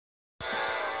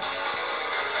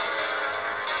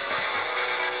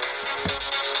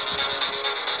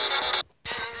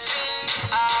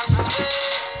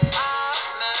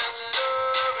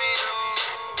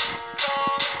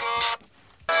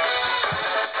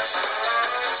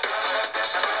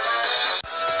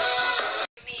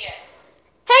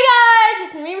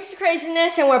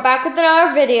Goodness, and we're back with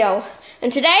another video.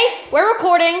 And today, we're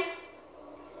recording...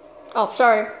 Oh,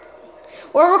 sorry.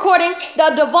 We're recording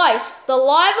the device, the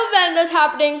live event that's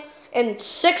happening in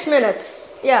 6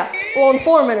 minutes. Yeah, well, in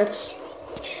 4 minutes.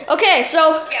 Okay,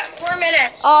 so... Yeah, 4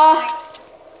 minutes.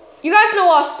 You guys know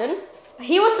Austin.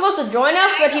 He was supposed to join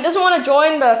us, but he doesn't want to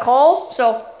join the call,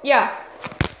 so, yeah.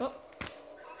 What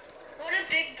a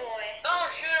big boy.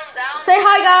 Don't shoot him down. Say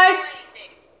hi, guys.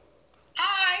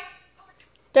 Hi.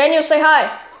 Daniel, say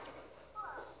hi.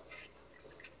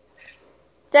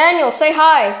 Daniel, say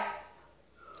hi.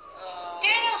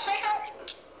 Daniel, say hi.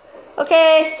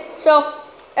 Okay, so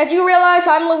as you realize,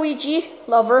 I'm Luigi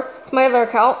Lover. It's my other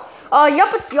account.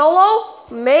 Yup, it's YOLO.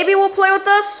 Maybe we'll play with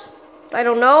us. I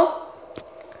don't know.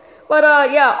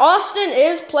 But yeah, Austin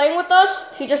is playing with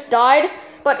us. He just died,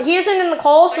 but he isn't in the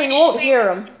call, so you won't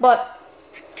hear him. But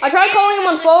I tried calling him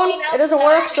on phone. It doesn't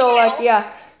work. So like,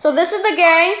 yeah. So this is the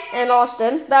gang and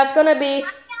Austin that's gonna be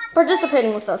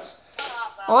participating with us.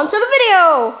 On to the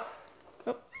video.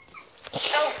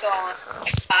 Oh God.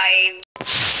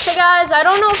 Hey guys, I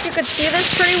don't know if you could see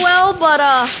this pretty well, but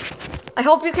I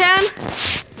hope you can.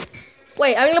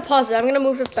 Wait, I'm gonna pause it. I'm gonna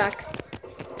move this back.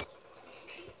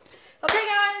 Okay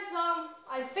guys,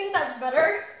 I think that's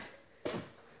better.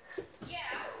 Yeah.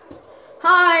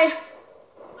 Hi.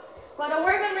 But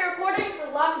we're gonna be recording the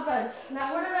live event.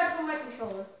 Now where did I put my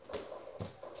controller?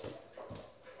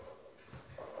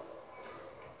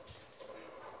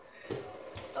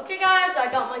 Okay guys, I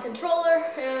got my controller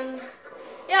and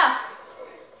yeah.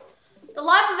 The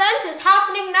live event is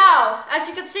happening now. As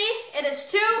you can see, it is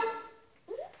 2.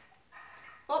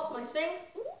 Oh, my thing.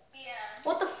 Yeah.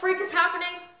 What the freak is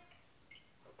happening?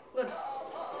 Good.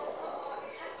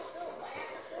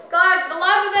 Guys, the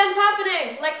live event's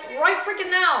happening. Like, right freaking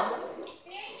now.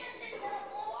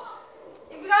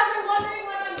 If you guys are wondering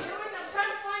what I'm doing, I'm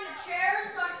trying to find a chair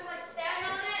so I can, like, stand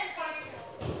on it.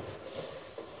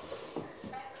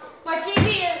 My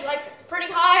TV is, like,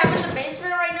 pretty high. I'm in the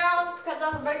basement right now because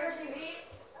that's a bigger TV.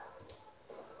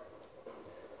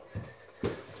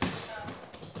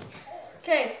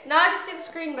 Okay, now I can see the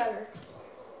screen better.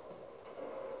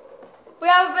 We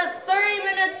have about 30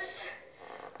 minutes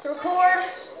to record.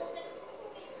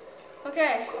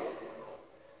 Okay.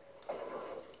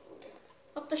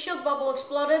 Oh, the shield bubble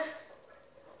exploded.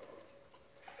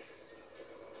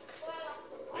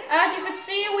 As you can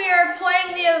see, we are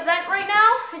playing the event right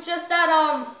now. It's just that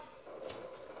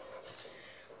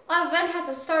our event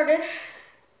hasn't started.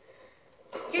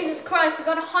 Jesus Christ, we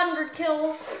got 100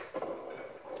 kills.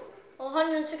 Well,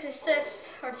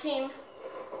 166, our team.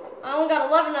 I only got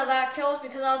 11 of that kills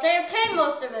because I was AFK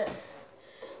most of it.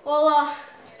 Well,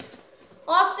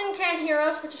 Austin can't hear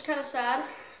us, which is kind of sad.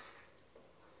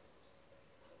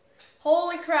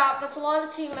 Holy crap, that's a lot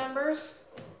of team members.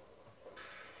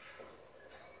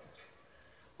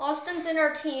 Austin's in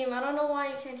our team. I don't know why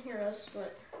he can't hear us,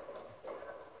 but...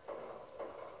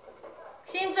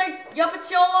 Seems like Yup, it's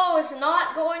YOLO is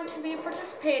not going to be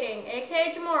participating,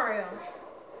 aka Jamario.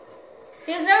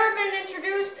 He has never been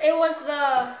introduced. It was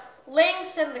the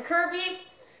Lynx and the Kirby.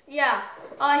 Yeah,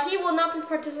 he will not be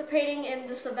participating in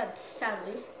this event,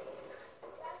 sadly.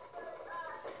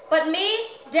 But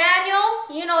me, Daniel,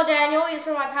 you know Daniel, he's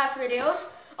from my past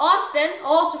videos. Austin,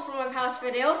 also from my past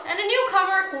videos. And a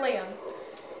newcomer, Liam.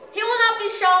 He will not be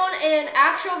shown in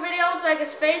actual videos, like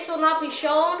his face will not be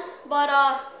shown. But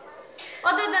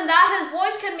other than that, his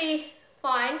voice can be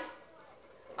fine.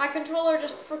 My controller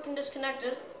just freaking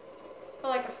disconnected for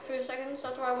like a few seconds.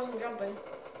 That's why I wasn't jumping.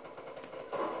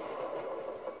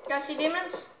 You guys see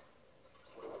demons?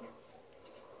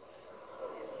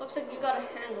 Looks like you got a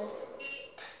handle.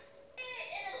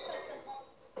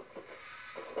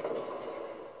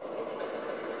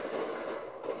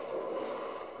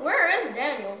 Where is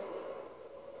Daniel?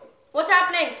 What's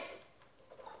happening?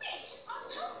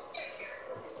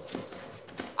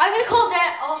 I'm gonna call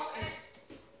Dad Austin.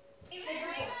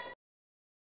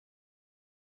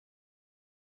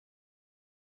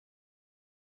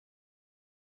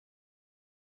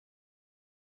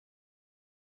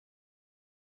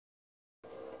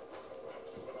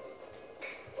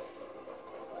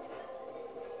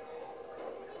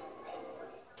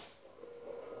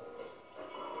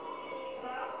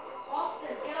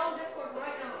 Austin, get on Discord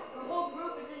right now. The whole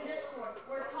group is in Discord.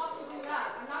 We're talking through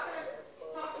that. I'm not gonna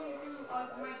talk to you through my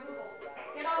Google.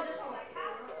 Get on Discord.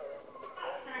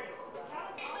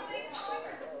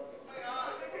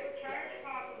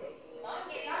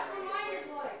 That's where mine is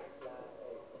like.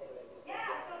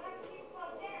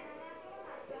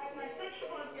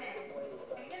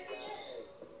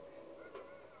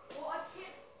 Well, I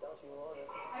can't.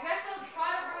 I guess I'll try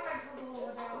to bring my Google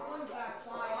over there. I'm going back.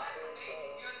 Bye.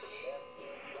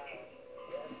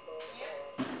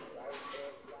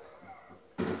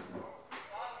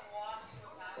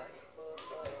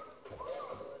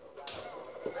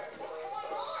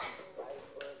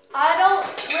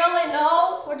 really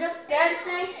know. We're just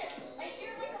dancing.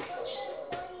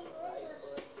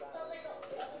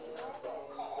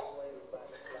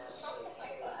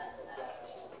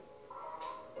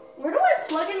 Where do I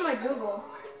plug in my Google?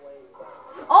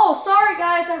 Oh, sorry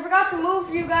guys, I forgot to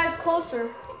move you guys closer.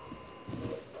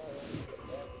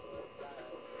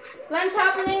 Event's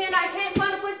happening and I can't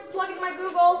find a place to plug in my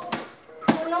Google.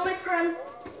 Oh no, my friend.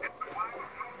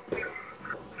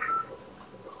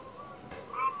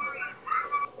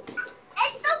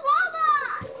 It's the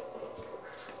robot!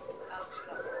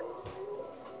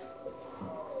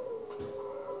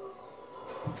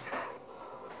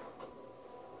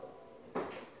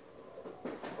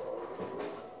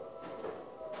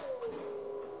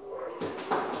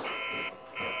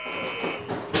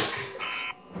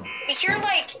 You hear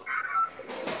like...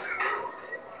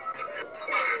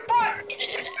 What?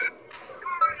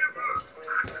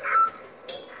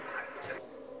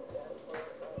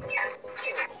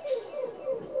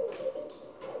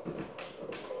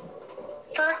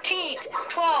 13,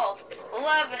 12,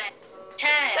 11, 10,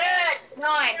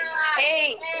 9,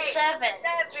 8, 7,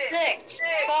 6,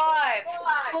 5,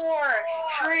 4,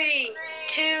 3,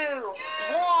 2, 1.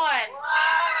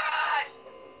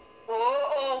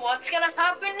 Whoa, what's gonna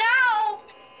happen now?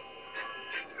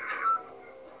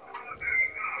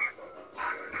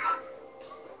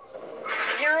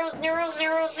 Zero, zero,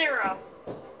 zero, zero.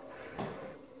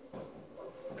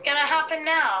 What's gonna happen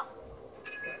now?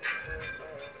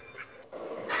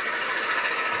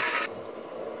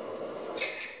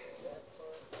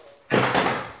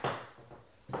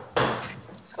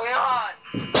 What's going on?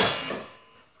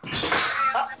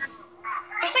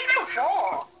 There's like a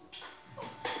wall.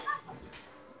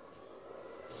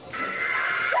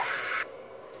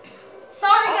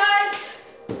 Sorry guys.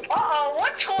 Uh-oh,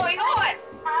 what's going on?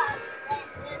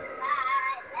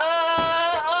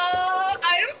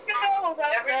 I don't know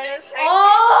about this.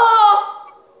 Oh!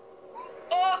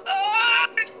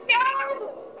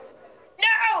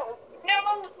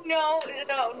 No,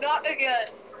 not again.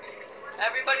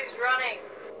 Everybody's running.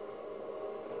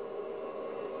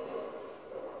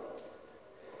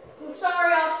 I'm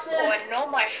sorry, Austin. Oh no,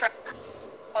 my friend.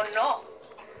 Oh no.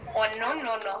 Oh no.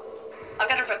 I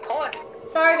gotta record.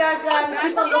 Sorry guys that I'm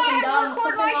keep on looking down. Record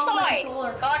Something my wrong with my side.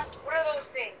 controller. God, what are those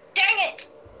things? Dang it!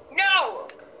 No!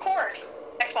 Record.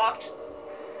 Xbox.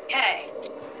 Okay.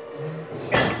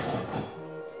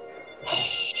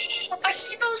 I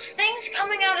see those things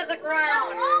coming out of the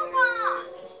ground.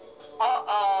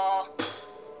 Uh-oh.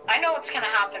 I know what's gonna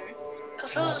happen.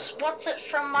 Cause those, what's it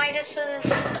from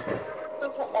Midas's?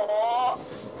 Oh,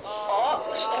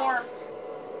 storm.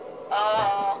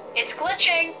 It's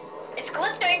glitching. It's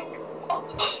glitching.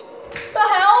 The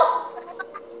hell?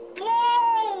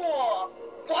 Whoa!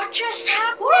 What just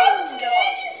happened? What happened to the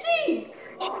agency?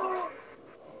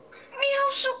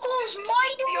 Meowsicles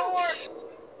Midas!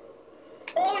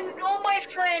 Oh no, my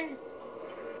friend!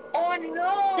 Oh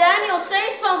no! Daniel, say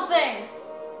something.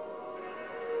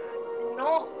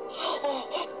 No!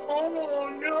 Oh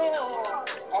no!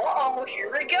 Uh-oh,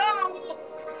 here we go!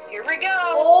 Here we go!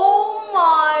 Oh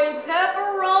my,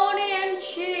 pepperoni and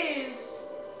cheese.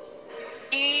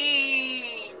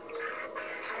 Jeez!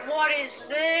 What is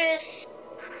this?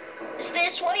 Is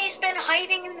this what he's been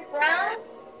hiding in the ground?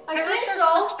 I Ever think since so.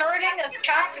 the starting of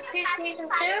Chapter 2 Season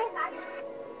 2?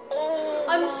 Oh,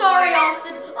 I'm sorry,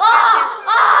 Austin. I'm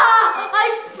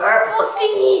purple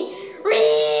thingy.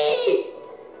 Ree!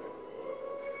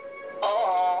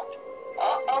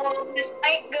 Uh-oh, this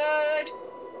ain't good.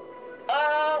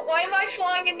 Why am I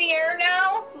flying in the air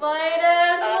now?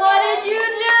 Midas, what did you do?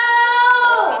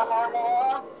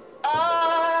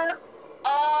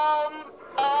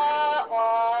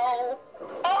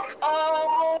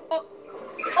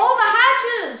 Oh, the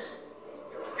hatches.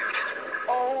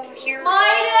 Oh, here.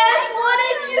 Midas, what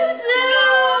did you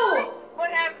do? What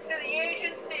happened to the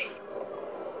agency?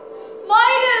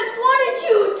 Midas, what did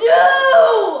you do?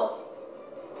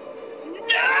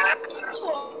 No!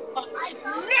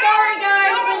 Sorry,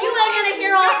 guys, but you ain't gonna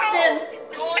hear Austin.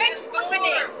 What's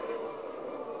happening?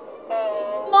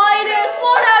 Midas,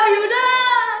 what have you done?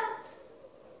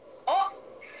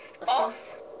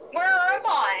 Where am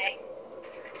I?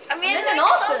 I'm in in like an some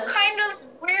office. kind of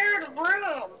weird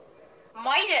room.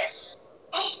 Midas.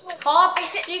 Top Are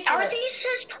secret. these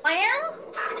his plans?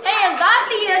 Hey, is that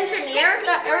the engineer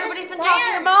that everybody's been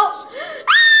talking about?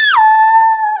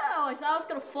 Oh, I thought I was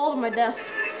gonna fall to my desk.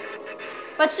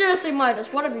 But seriously,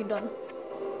 Midas, what have you done?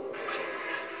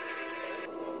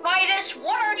 Midas,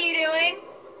 what are you doing?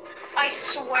 I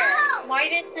swear.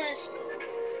 Midas is...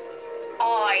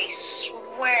 I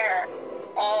swear.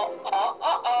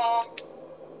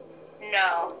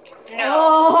 No. No.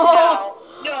 Oh.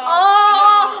 No.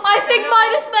 Oh, I think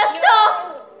Midas messed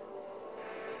up.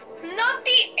 Not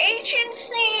the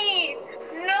agency!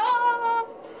 No!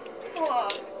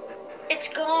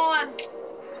 It's gone.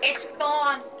 It's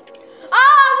gone.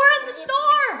 Ah, we're in the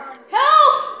storm.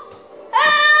 Help!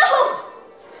 Help!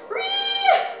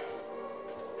 Ree!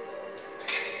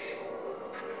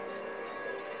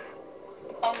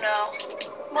 Oh no.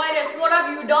 Midas, what have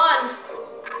you done?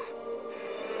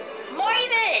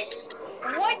 Midas!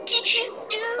 What did you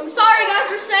do? I'm sorry, guys,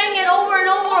 we're saying it over and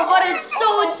over, but it's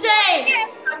so insane.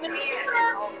 I'm in here.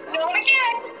 No,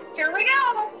 again. Here we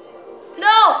go.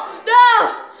 No, no,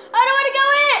 I don't want to go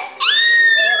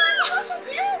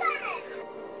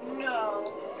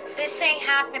No, this ain't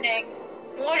happening.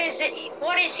 What is it?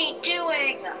 What is he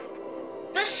doing?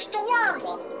 The storm.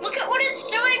 Look at what it's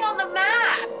doing on the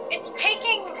map. It's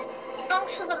taking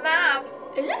chunks of the map.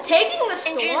 in. Is it taking the And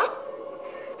storm? just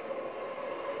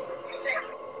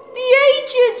The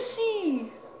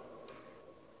agency.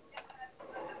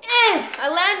 I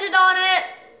landed on it.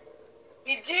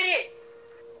 You did it!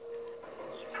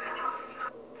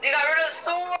 They got rid of the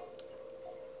storm!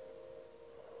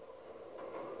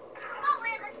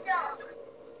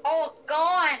 oh,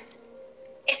 gone.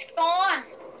 It's gone.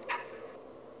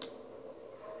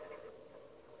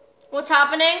 What's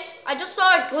happening? I just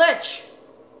saw a glitch.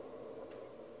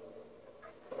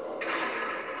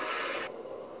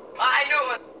 I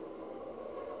knew it!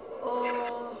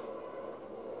 Oh.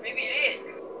 Maybe it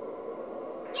is.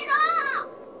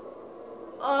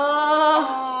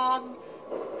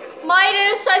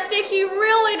 Midas, I think he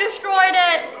really destroyed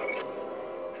it.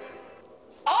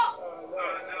 Oh.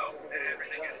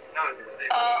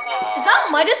 Is that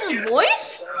Midas's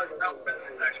voice?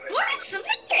 What is this?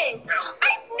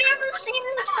 I've never seen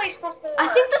this place before. I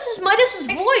think this is Midas's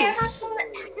I've never voice. seen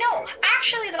it. No,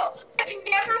 actually though, I've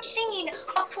never seen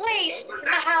a place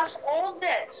that has all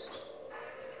this.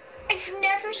 I've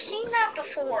never seen that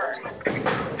before.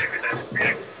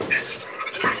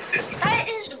 That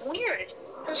is weird.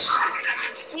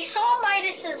 We saw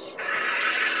Midas's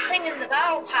thing in the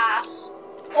battle pass.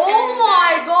 Oh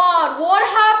my god, what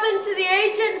happened to the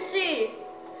agency?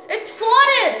 It's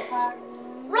flooded.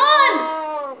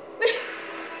 Run!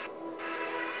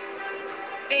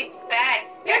 Big bag.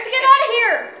 We have to get out of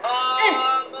here.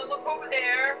 Look over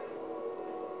there.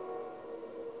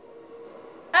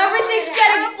 Everything's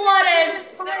getting flooded.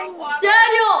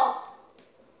 Daniel,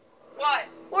 What?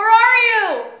 where are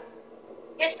you?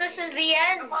 Yes, this is the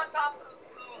end. I'm on top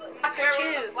of Chapter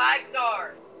where the 2. flags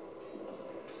are.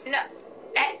 No.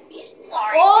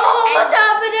 Sorry. Oh, what's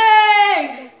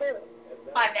happening?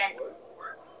 My bad.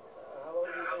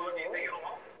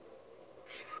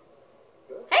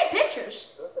 Hey,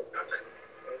 pictures.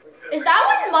 Is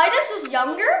that when Midas was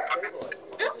younger? Is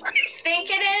this what I think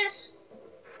it is?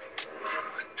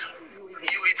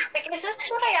 Like, is this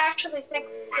what I actually think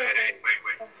it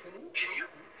is?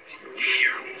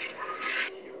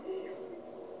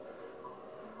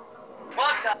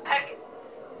 What the heck?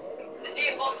 The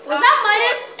default Was that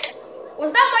Midas?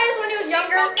 Was that Midas when he was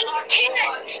younger? It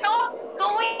can't stop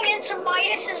going into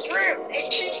Midas's room. It's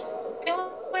just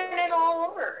doing it all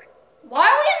over. Why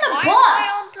are we in the Why bus? am I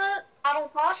on the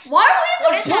battle bus? Why are we in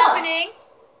What the is bus? happening?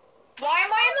 Why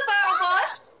am I in the battle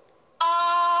bus?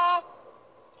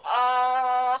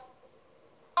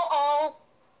 Uh-oh.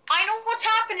 I know what's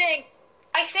happening.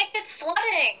 I think it's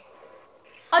flooding.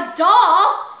 A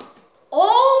duh?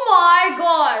 Oh my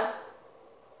god.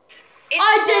 It's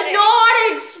I flooding. did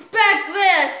not expect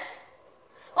this.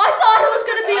 I thought it was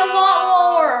going to be a lot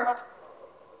lower.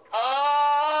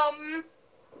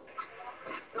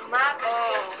 The map is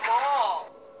so small.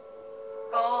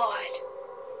 God.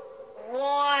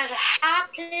 What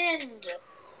happened?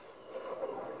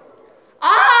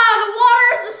 Ah, the water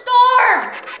is the storm.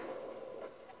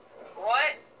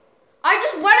 What? I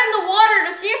just went in the water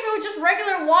to see if it was just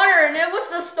regular water, and it was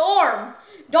the storm.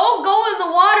 Don't go in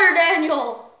the water,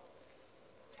 Daniel.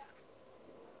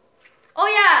 Oh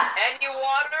yeah, Any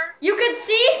water? you could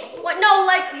see, what? No,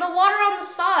 like the water on the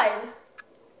side.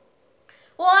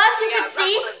 Well, as you can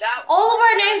see, all of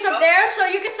our names up there, so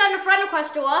you can send a friend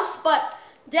request to us, but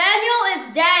Daniel is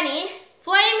Danny,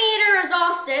 Flame Eater is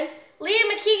Austin,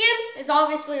 Liam McKeegan is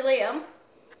obviously Liam.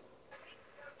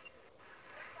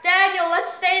 Daniel,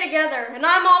 let's stay together, and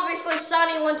I'm obviously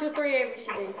Sunny 123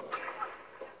 ABCD.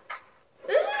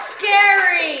 This is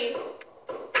scary.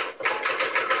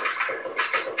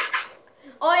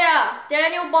 Oh yeah,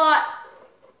 Daniel bought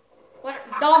what?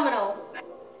 Domino.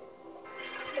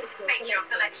 Make your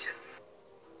selection.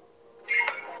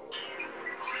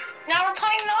 Now we're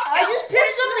playing knockout. I just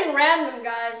picked something random,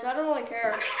 guys. I don't really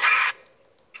care.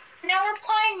 No, now we're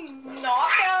playing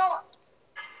knockout.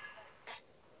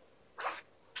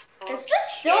 Is this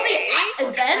still the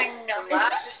event? No, Is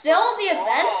this still the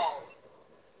event?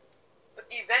 But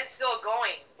the event's still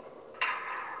going.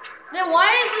 Then why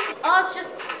is this us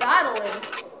just battling?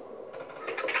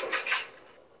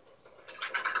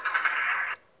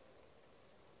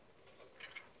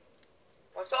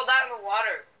 What's all that in the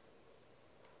water?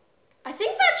 I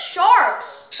think that's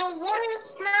sharks. So what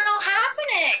is now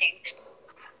happening?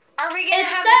 Are we gonna It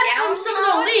have said a from some of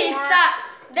the downtime, leaks or- that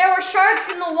there were sharks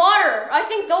in the water. I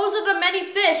think those are the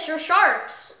many fish or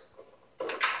sharks. I'm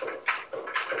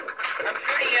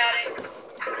shooting at it.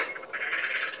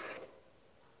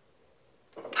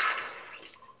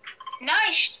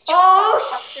 Nice.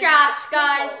 Oh, shat,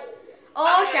 guys.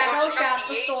 Oh, shat, oh, shat,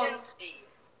 the storm.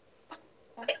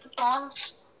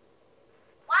 Bonds.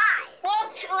 Why?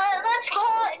 Let's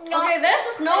call it. Okay, this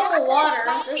is normal water.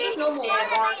 This is normal water.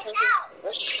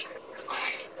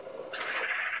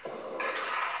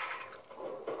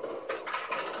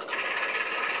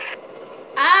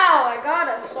 Ow, I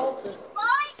got assaulted.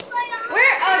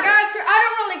 Guys, I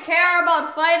don't really care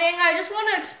about fighting. I just want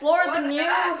to explore the new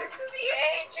Now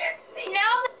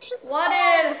this is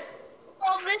flooded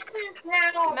well, this is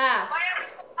now map.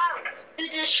 the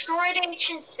destroyed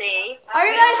agency. Are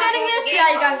you guys getting this?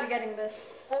 Yeah, you guys are getting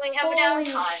this. We have a Holy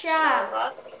downtime. shit.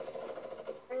 So,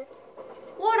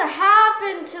 What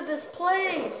happened to this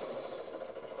place?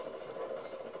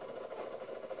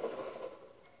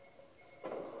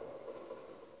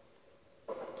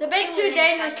 It's a bit too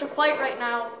dangerous to fight right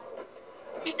now.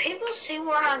 do people see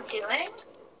what I'm doing?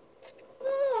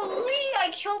 Holy, I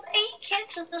killed 8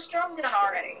 kids with the storm gun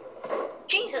already.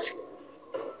 Jesus.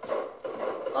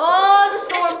 Oh,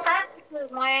 the This storm.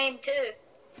 practices my aim too.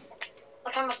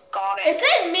 Like I'm a goddess. Is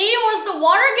it me or is the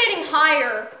water getting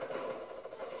higher?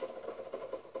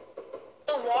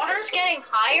 The water's getting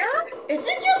higher? Is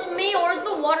it just me or is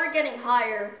the water getting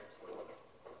higher?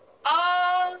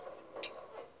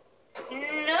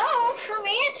 No, for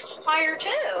me it's higher too.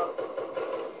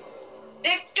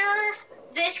 Victor,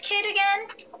 this kid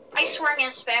again? I swear I'm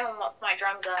gonna spam him with my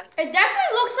drum gun. It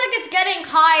definitely looks like it's getting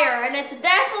higher and it's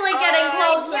definitely getting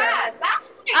closer. Yeah, that's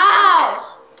what it Ow!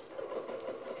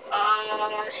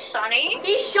 is. Sonny?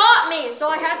 He shot me, so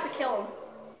I had to kill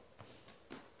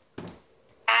him.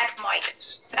 Bad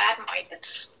Midas. Bad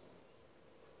Midas.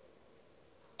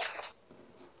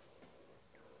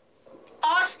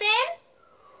 Austin?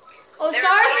 Oh, There's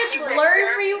sorry no if it's secret blurry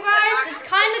there. for you guys. It's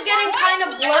kind of getting kind of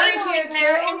blurry here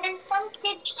too. And then some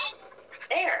kids just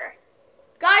there.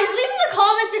 Guys, leave in the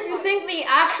comments if you think the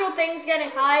actual thing's getting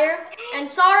higher. And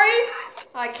sorry,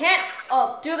 I can't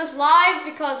do this live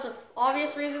because of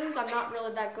obvious reasons. I'm not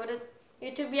really that good at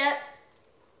YouTube yet.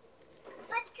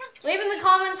 Leave in the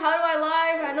comments, how do I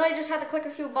live? I know you just had to click a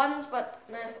few buttons, but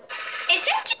man. Is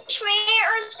it just me,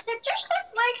 or is it just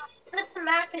like that the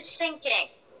map is sinking?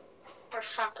 Or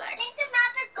something? I think the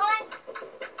map is going.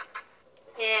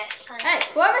 Yeah. Hey,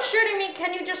 whoever's shooting me,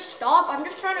 can you just stop? I'm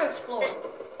just trying to explore.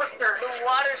 The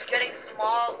water's getting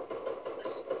small.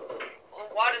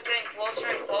 The water's getting closer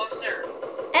and closer.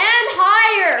 And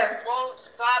higher! It won't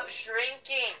stop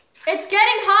shrinking. It's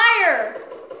getting higher!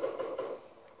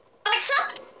 Like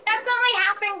something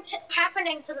definitely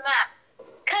happening to the map.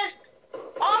 Cause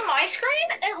on my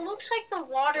screen, it looks like the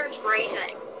water's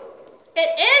raising.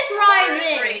 It is Water's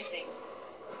rising! raising.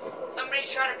 Somebody's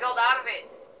trying to build out of it.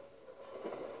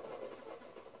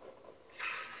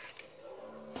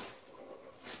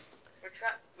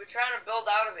 We're trying to build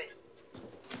out of it.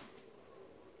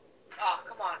 Oh,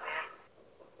 come on, man.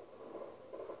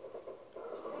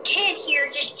 Kid here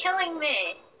just killing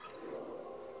me.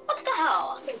 What the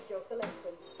hell?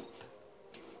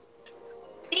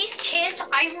 These kids,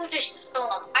 I will just kill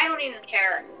them. I don't even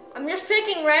care. I'm just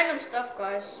picking random stuff,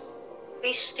 guys.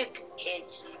 These stupid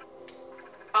kids.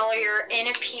 While you're in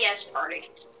a PS party,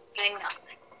 getting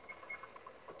nothing.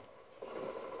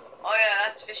 Oh yeah,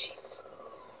 that's fishies.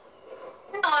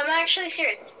 No, I'm actually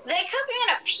serious. They could be in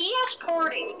a PS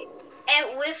party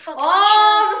and with a bunch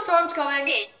Oh, of the storm's coming.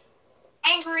 kids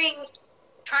angering,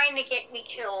 trying to get me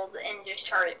killed and just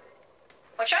hurt it.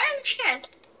 Which I understand.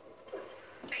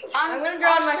 I'm gonna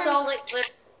drown Austin's myself.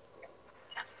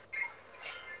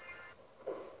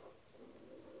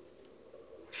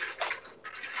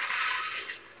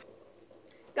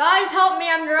 Guys, help me,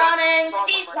 I'm drowning.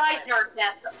 These guys are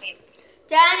definitely.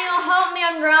 Daniel, help me,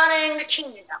 I'm drowning. They're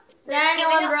teaming up. Daniel,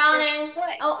 I'm drowning. They're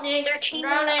Help me. They're I'm teaming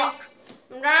drowning. up.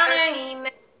 I'm They're drowning.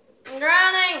 teaming. I'm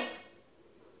drowning.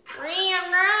 Ree, I'm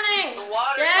drowning. The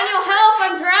water's Daniel, not help,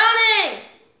 I'm drowning.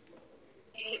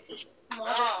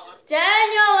 Oh.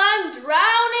 Daniel, I'm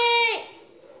drowning.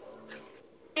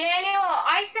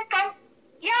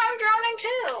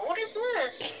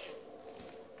 this?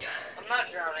 I'm not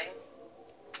drowning.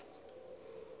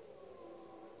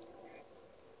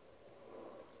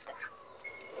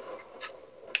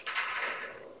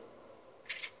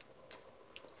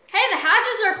 Hey, the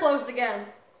hatches are closed again.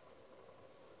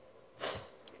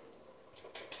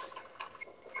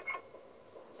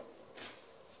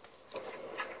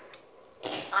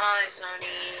 Hi, Sonny.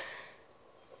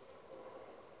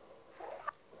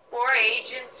 Poor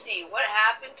agency. What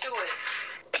happened to it?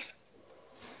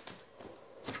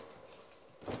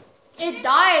 It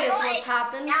died is what's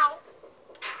happened. Now.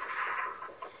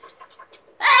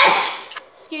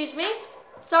 Excuse me.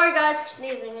 Sorry guys for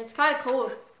sneezing. It's kind of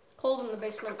cold. Cold in the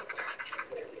basement.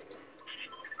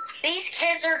 These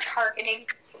kids are targeting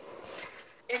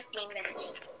 15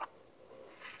 minutes.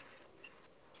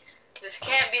 This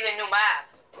can't be the new map.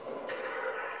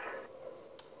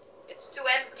 It's too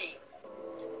empty.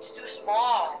 It's too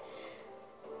small.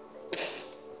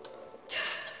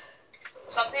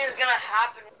 Something is gonna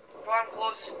happen before I'm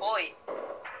closes fully.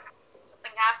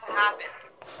 Something has to happen.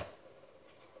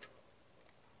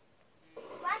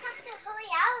 Why have to hurry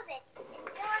out of it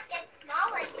until it gets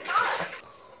smaller and smaller?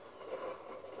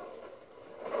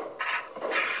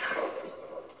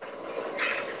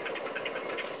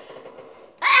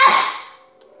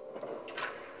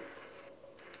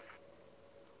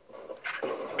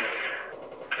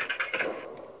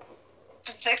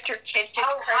 Victor kid just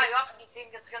How high up do you think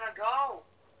it's gonna go?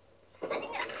 I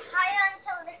think it's higher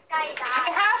until the sky dies.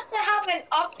 You have to have an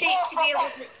update to be able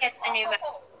to get a new map.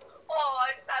 Oh,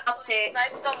 I just had to Update.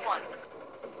 snipe someone.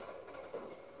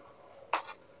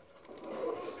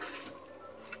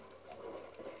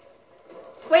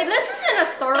 Wait, this isn't a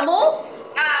thermal?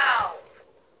 Ow!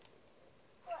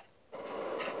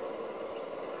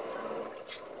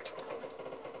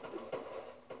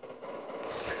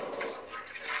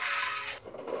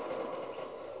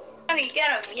 How do you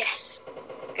get him? Yes.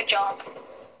 Good job.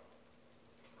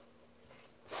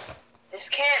 This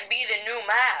can't be the new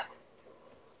map.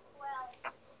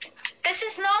 Well, this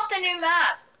is not the new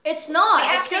map. It's not. We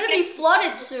have It's to gonna get be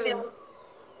flooded soon.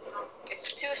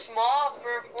 It's too small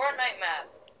for a Fortnite map.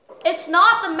 It's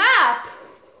not the map.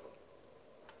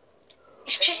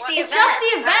 It's just the It's event. just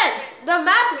the event. The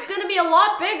map is gonna be a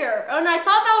lot bigger. And I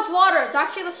thought that was water. It's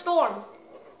actually the storm.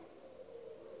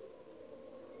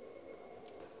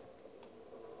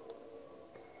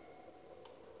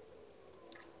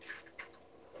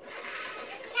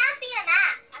 This can't be a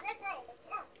map. I'm just saying. It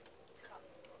can't.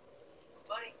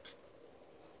 Buddy.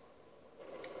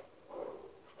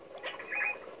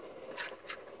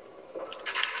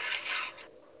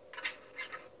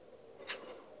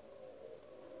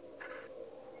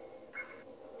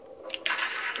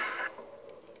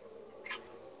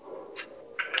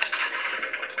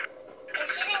 You're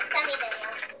shooting Sunny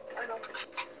Daniel. I know.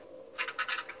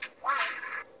 Why?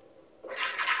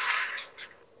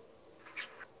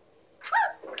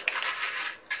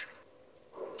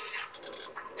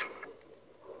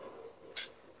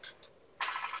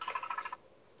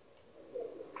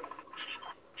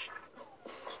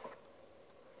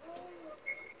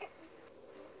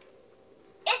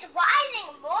 It's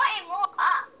rising more and more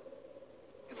up.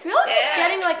 I feel like it's Yeah.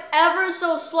 getting like ever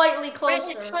so slightly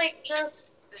closer. It's like just.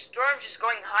 The storm's just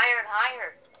going higher and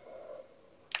higher.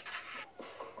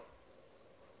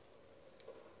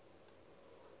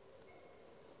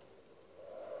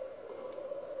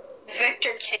 Victor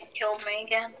kid killed me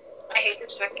again. I hate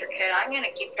this Victor kid. I'm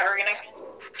gonna keep targeting him.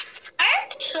 I have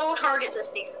to so target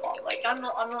this default. Like I'm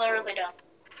literally done.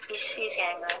 He's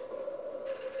getting that.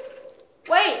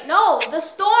 Wait, no, the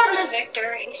storm Where's is.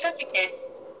 Victor? He's such a kid.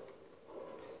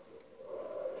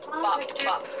 Bop, Victor.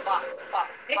 bop, bop, bop,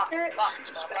 Victor, bop, such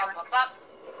a bop, spammer. bop, bop.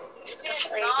 He's This such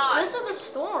is a not. This is the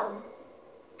storm.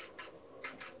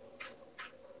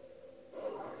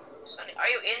 Sonny, are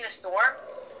you in the storm?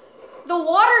 The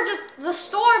water just. The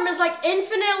storm is like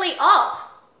infinitely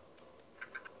up.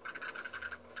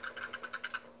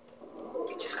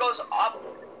 It just goes up.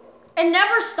 It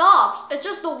never stops. It's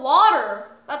just the water.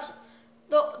 That's.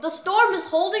 The storm is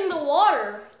holding the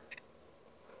water.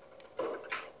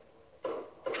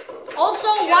 Also,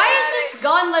 why is this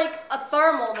gun like a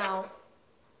thermal now?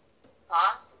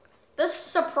 Huh? This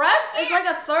suppressed is like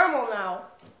a thermal now.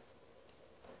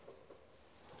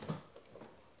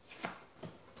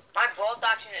 My bolt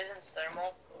action isn't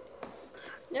thermal.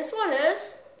 This one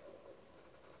is.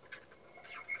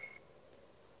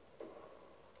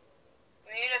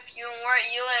 We need a few more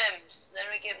elims, then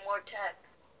we get more tech.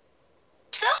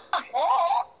 Still the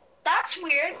vault? That's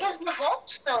weird because the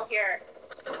vault's still here.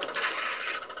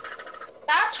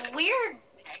 That's weird.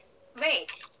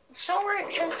 Wait, it's so weird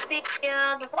because the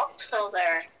vault's still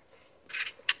there.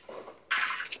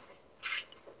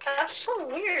 That's so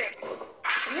weird.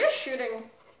 I'm just shooting.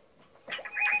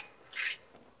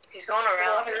 He's going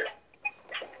around. Water.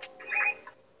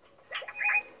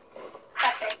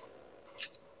 Epic.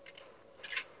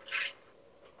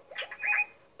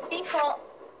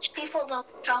 Default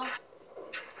up, John.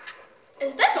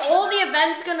 Is this all the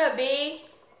event's gonna be?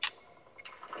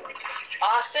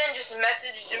 Austin just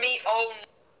messaged me. Oh,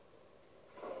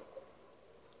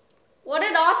 What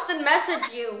did Austin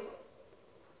message you?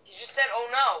 he just said, oh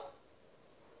no.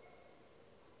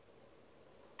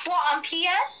 What, on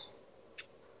PS?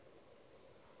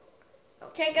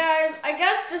 Okay, guys, I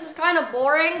guess this is kind of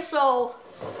boring, so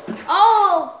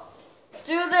I'll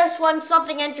do this when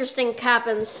something interesting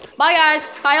happens. Bye,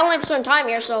 guys. I only have a certain time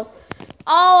here, so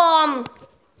I'll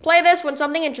play this when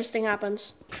something interesting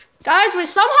happens. Guys, we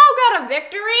somehow got a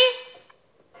victory.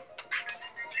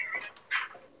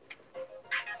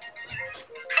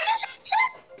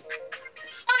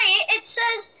 Funny, it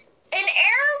says an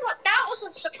error. That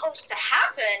wasn't supposed to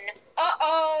happen.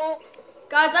 Uh-oh.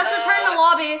 Guys, let's return to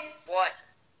lobby. What?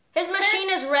 His machine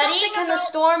is ready. Something Can the about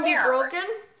storm be error. broken?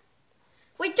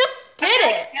 We just did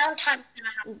it. Downtime's gonna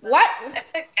happen. What? I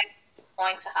think that's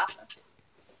going to happen.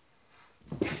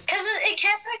 Because it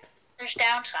can't be. There's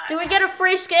downtime. Do we get a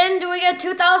free skin? Do we get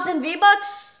 2,000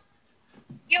 V-Bucks?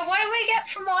 Yeah, what do we get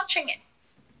from watching it?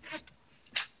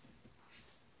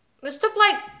 This took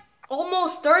like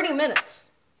almost 30 minutes.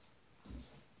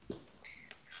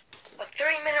 A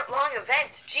 30-minute long event.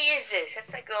 Jesus,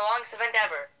 that's like the longest event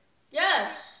ever.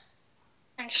 Yes.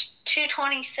 And it's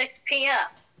 2:26 p.m.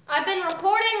 I've been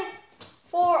recording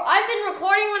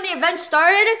when the event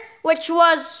started, which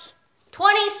was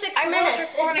 26 minutes.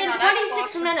 It's recording been on 26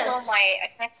 Xbox minutes. until I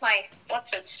think my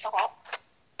what's it stop.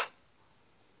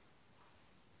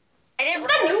 I didn't Is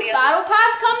the record new the battle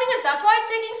pass coming? Is that why it's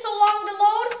taking so long to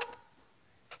load?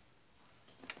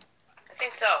 I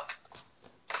think so.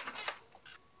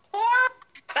 Or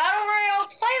Battle Royale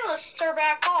playlists are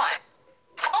back on.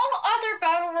 All other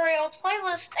Battle Royale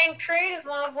playlists and creative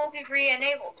mode will be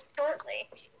re-enabled shortly.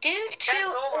 Due to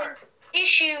That's over. an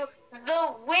issue,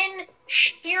 the Wind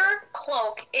Shear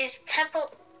Cloak is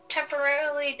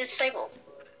temporarily disabled.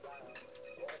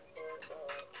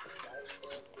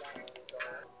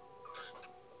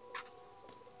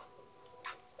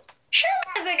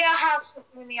 Surely they gotta have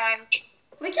something in the item.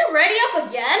 We can ready up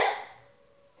again?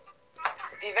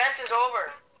 The event is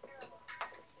over.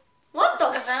 What the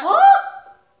Event. fuck?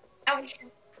 Now we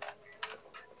can-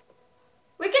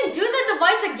 We can do the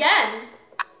device again.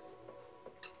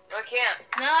 I can't.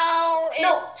 No,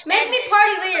 No, it's make me ended.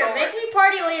 party later. Over. Make me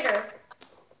party later.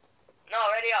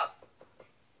 No, ready up.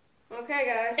 Okay,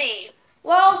 guys. See,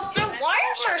 Well, the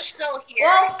wires are still here.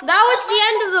 that was the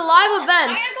end of the live I'm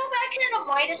event. gonna go back into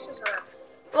Midas's room.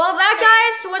 Well, that,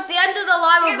 guys, was the end of the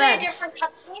live Give me a event. different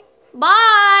cutscene.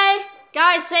 Bye.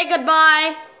 Guys, say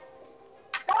goodbye.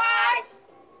 Bye.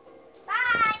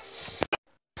 Bye.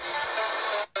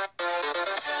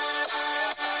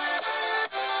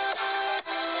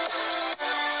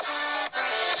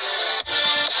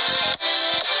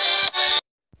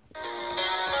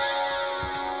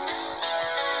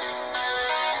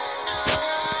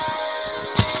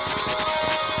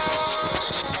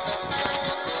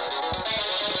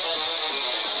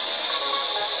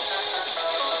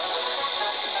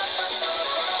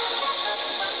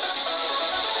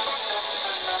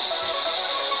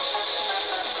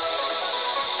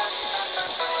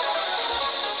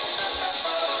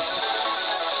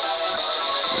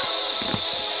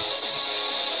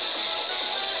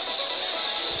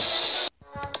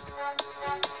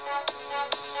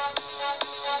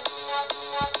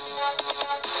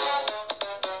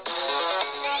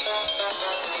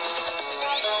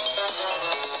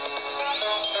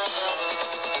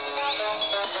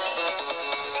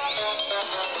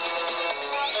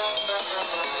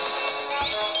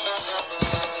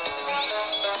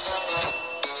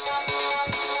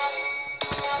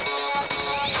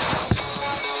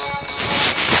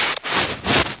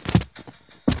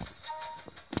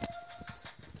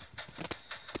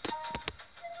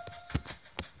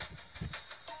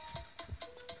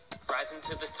 Rising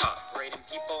to the top, raiding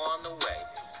people on the way.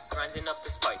 Grinding up the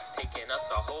spikes, taking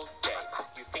us a whole day.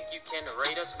 You think you can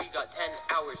raid us? We got 10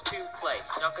 hours to play.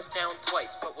 Knock us down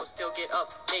twice, but we'll still get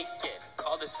up naked.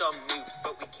 Called us some noobs,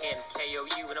 but we can KO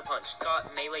you in a punch. Got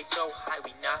melee so high,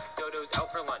 we knock dodos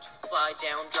out for lunch. Fly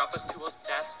down, drop us tools,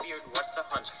 that's weird, what's the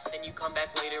hunch? Then you come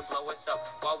back later, blow us up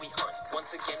while we hunt.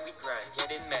 Once again we grind,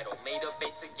 get in metal, made a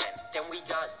base again. Then we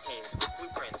got tames with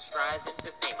blueprints, rise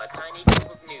into fame. A tiny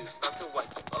group of noobs, about to wipe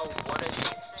you, oh what a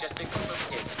shame. Just a group of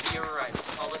kids, we arrive,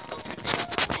 call us no two things.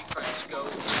 Speak French, go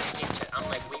game chat, I'm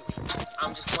like wait,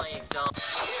 I'm just playing.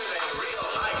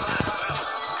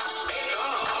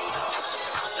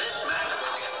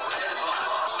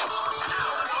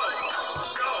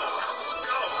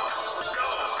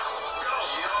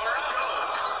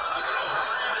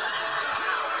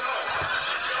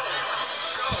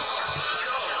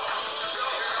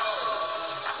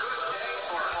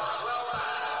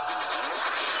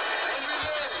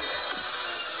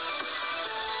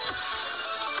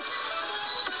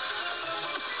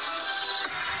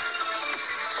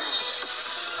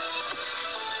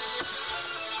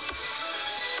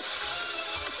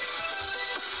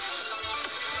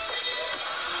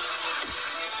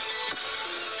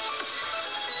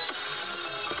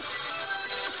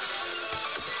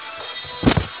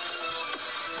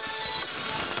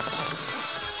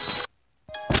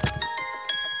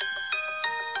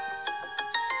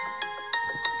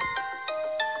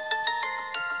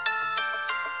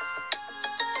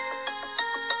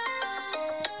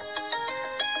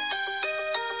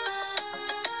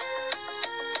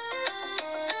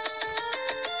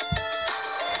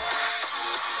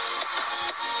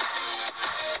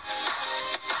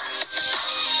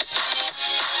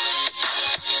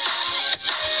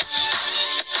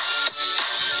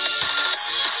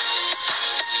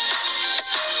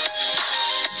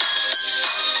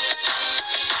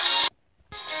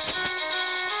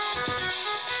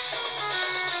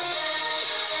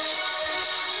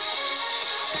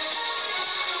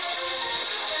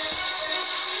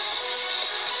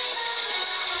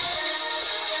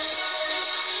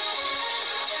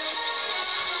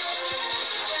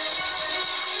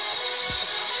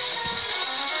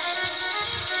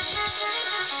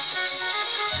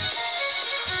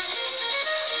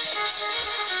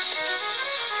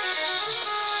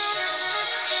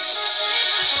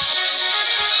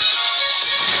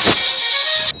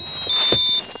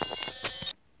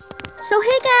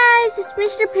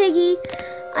 Mr. Piggy.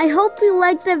 I hope you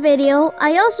liked the video.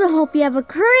 I also hope you have a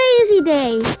crazy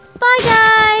day. Bye,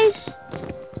 guys.